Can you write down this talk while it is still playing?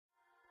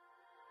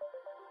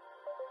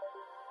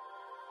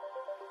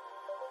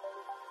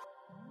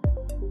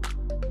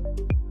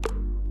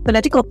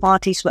Political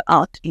parties were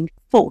out in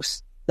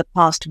force the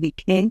past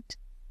weekend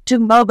to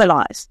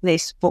mobilize their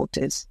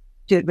supporters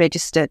to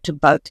register to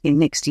vote in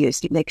next year's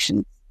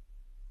elections.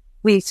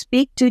 We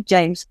speak to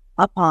James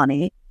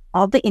Aphane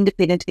of the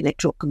Independent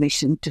Electoral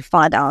Commission to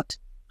find out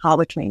how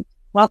it went.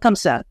 Welcome,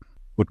 sir.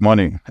 Good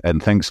morning,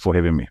 and thanks for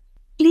having me.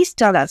 Please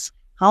tell us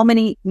how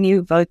many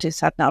new voters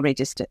have now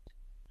registered.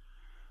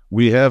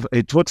 We have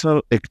a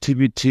total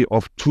activity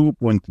of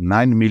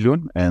 2.9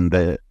 million, and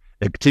the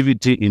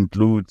activity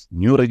includes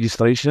new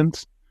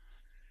registrations,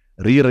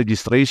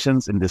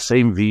 re-registrations in the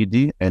same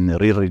VD, and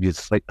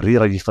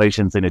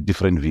re-registrations in a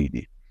different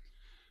VD.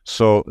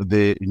 So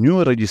the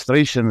new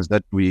registrations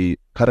that we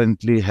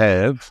currently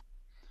have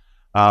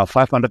are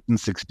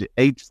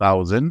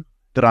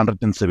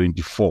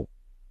 568,374.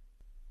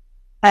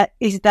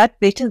 Is that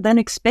better than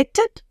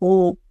expected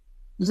or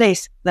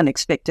less than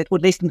expected or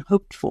less than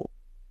hoped for?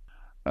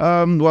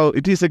 Well,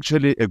 it is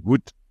actually a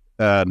good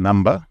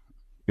number,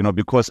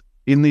 because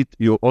in it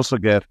you also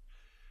get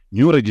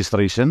new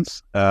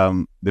registrations.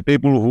 The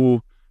people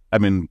who, I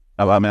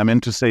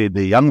meant to say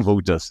the young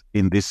voters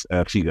in this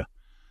figure,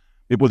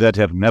 people that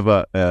have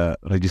never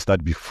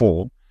registered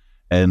before,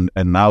 and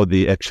now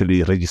they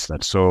actually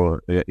registered. So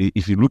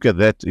if you look at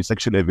that, it's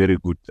actually a very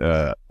good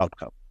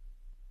outcome.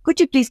 Could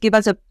you please give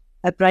us a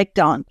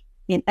breakdown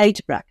in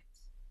age brackets?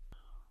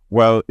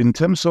 Well, in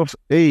terms of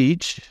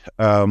age,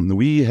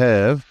 we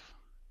have,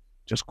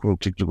 just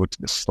quickly go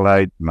to the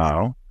slide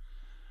now.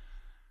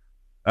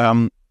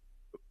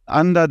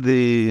 Under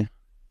the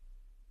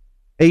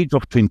age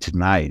of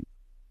 29,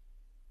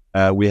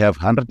 we have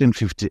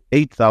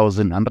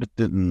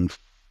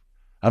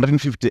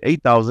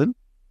 158,000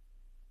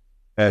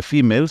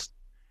 females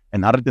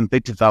and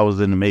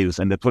 130,000 males,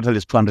 and the total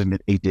is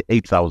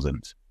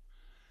 288,000.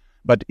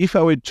 But if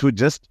I were to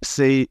just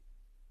say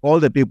all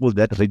the people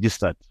that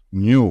registered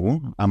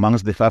new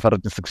amongst the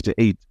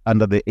 568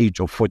 under the age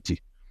of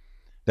 40,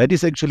 that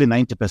is actually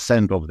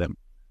 90% of them.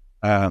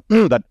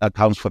 That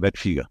accounts for that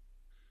figure.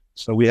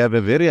 So we have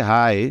a very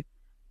high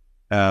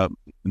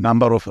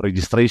number of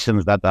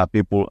registrations that are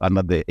people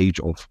under the age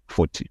of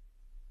 40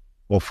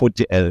 or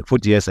 40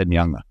 years and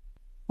younger.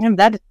 And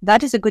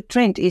that is a good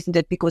trend, isn't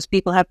it? Because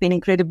people have been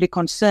incredibly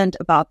concerned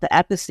about the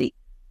apathy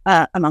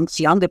amongst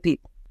younger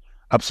people.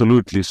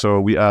 Absolutely. So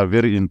we are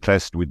very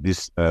impressed with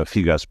these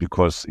figures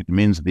because it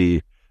means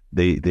the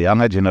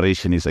younger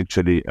generation is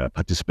actually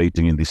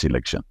participating in this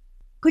election.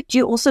 Could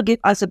you also give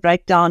us a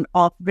breakdown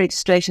of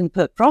registration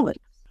per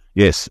province?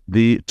 Yes.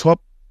 The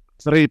top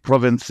 3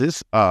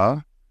 provinces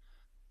are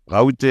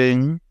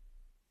Gauteng,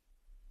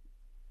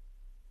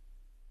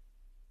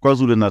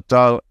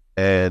 KwaZulu-Natal,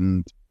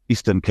 and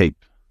Eastern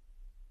Cape.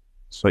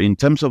 So in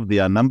terms of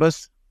their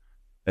numbers,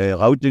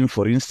 Gauteng,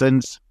 for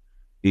instance,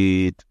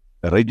 it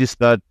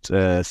registered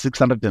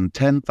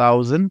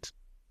 610,000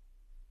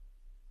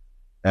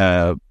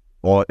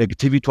 or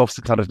activity of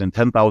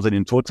 610,000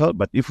 in total.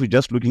 But if we're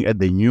just looking at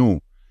the new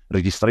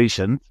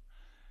registrations,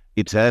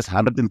 it has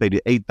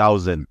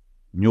 138,000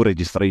 new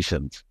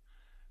registrations,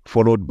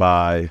 followed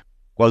by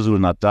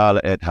KwaZulu-Natal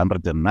at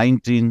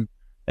 119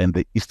 and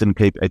the Eastern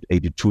Cape at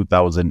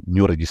 82,000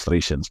 new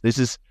registrations. This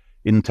is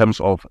in terms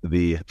of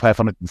the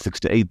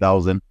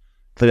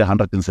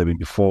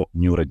 568,374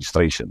 new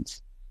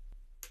registrations.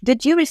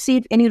 Did you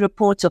receive any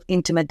reports of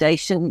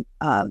intimidation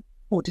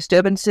or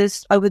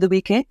disturbances over the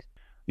weekend?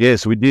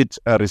 Yes, we did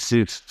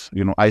receive,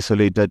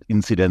 isolated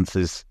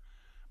incidences,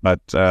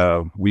 but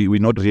we're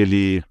not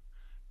really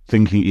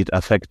thinking it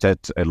affected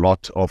a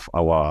lot of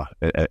our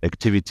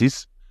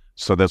activities.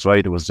 So that's why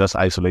it was just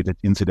isolated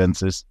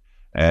incidences,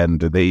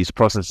 and there is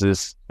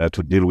processes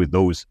to deal with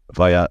those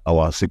via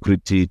our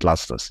security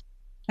clusters.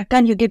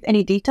 Can you give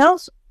any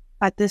details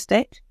at this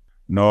stage?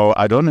 No,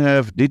 I don't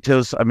have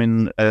details.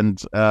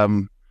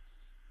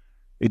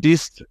 It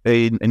is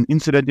an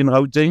incident in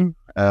Gauteng,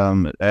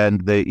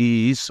 and there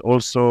is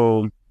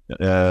also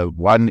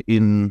one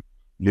in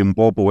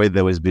Limpopo where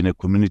there has been a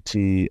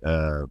community,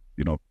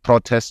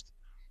 protest.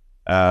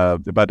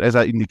 But as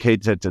I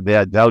indicated, they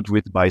are dealt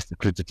with by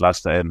security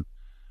cluster, and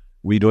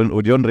we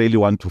don't really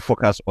want to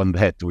focus on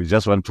that. We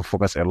just want to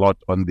focus a lot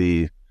on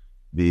the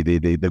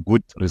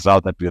good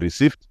result that we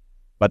received.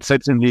 But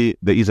certainly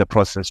there is a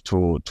process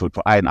to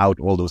iron out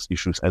all those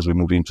issues as we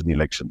move into the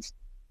elections.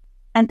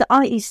 And the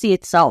IEC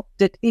itself,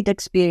 did it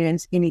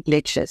experience any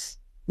glitches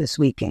this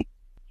weekend?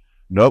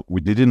 No,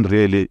 we didn't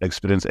really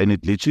experience any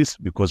glitches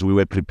because we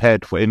were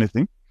prepared for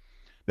anything.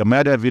 There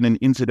might have been an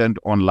incident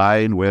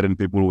online wherein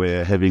people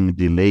were having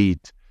delayed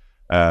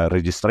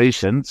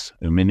registrations,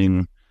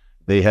 meaning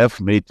they have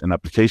made an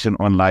application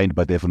online,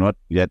 but they have not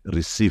yet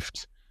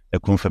received a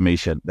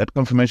confirmation. That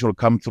confirmation will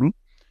come through.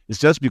 It's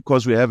just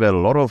because we have a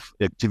lot of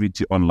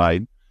activity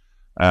online,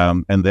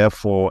 and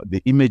therefore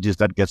the images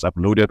that gets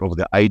uploaded of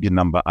the ID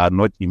number are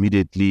not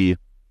immediately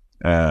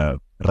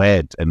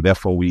read, and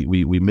therefore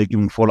we're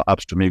making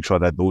follow-ups to make sure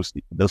that those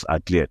are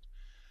cleared.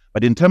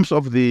 But in terms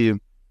of the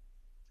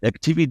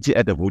activity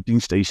at the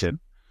voting station,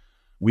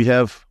 we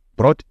have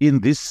brought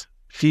in this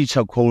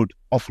feature called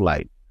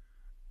offline.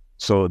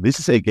 So this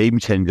is a game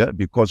changer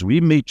because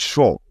we made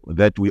sure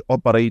that we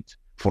operate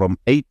from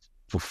 8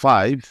 to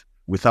 5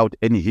 without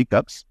any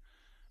hiccups,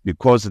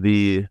 because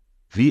the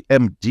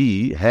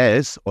VMD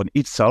has on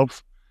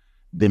itself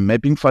the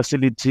mapping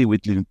facility,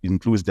 which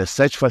includes the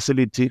search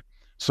facility.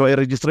 So a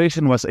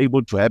registration was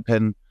able to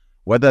happen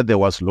whether there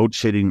was load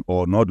shedding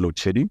or not load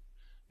shedding,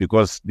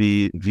 because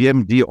the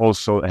VMD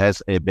also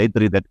has a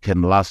battery that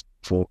can last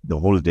for the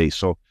whole day.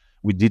 So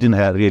we didn't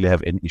really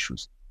have any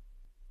issues.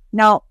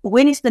 Now,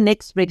 when is the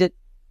next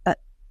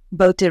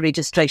voter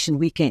registration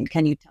weekend?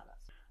 Can you tell us?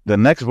 The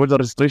next voter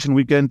registration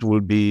weekend will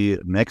be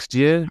next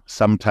year,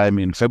 sometime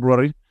in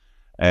February,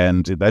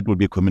 and that will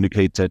be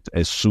communicated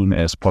as soon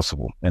as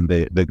possible. And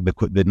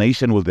the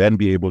nation will then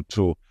be able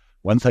to,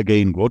 once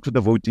again, go to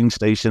the voting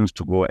stations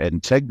to go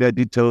and check their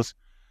details,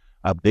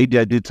 update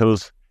their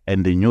details,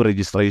 and the new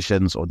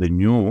registrations or the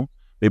new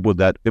people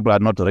are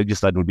not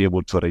registered will be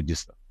able to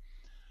register.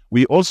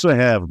 We also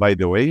have, by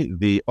the way,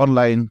 the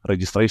online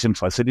registration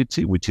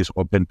facility, which is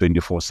open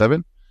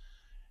 24/7.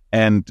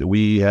 And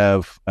we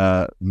have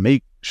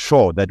made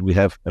sure that we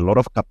have a lot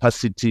of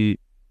capacity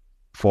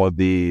for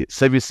the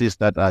services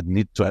that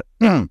need to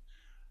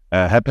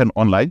happen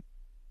online.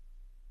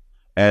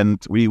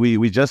 And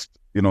we just,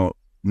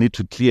 need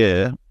to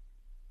clear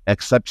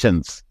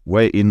exceptions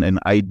wherein an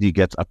ID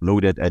gets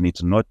uploaded and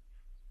it's not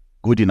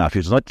good enough.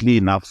 It's not clear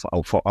enough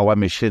for our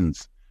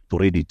machines to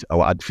read it,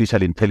 our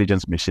artificial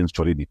intelligence machines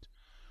to read it.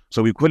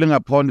 So we're calling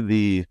upon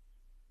the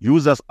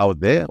users out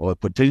there or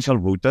potential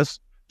voters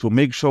to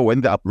make sure when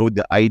they upload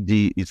the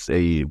ID, it's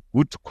a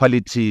good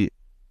quality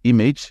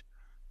image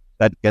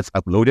that gets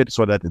uploaded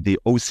so that the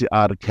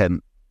OCR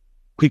can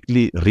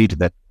quickly read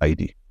that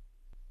ID.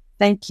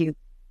 Thank you.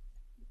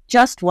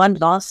 Just one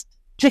last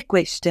trick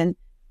question.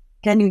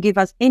 Can you give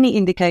us any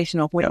indication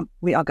of when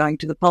we are going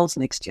to the polls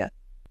next year?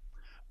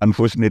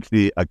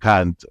 Unfortunately, I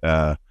can't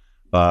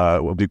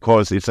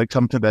because it's like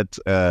something that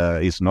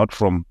is not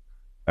from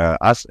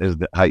us as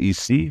the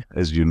IEC,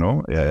 as you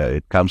know.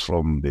 It comes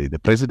from the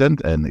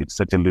president, and it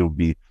certainly will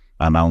be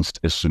announced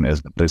as soon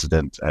as the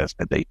president has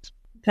a date.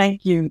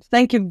 Thank you.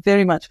 Thank you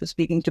very much for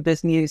speaking to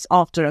BizNews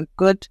after a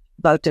good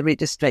voter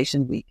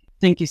registration week.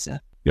 Thank you, sir.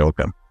 You're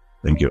welcome.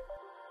 Thank you.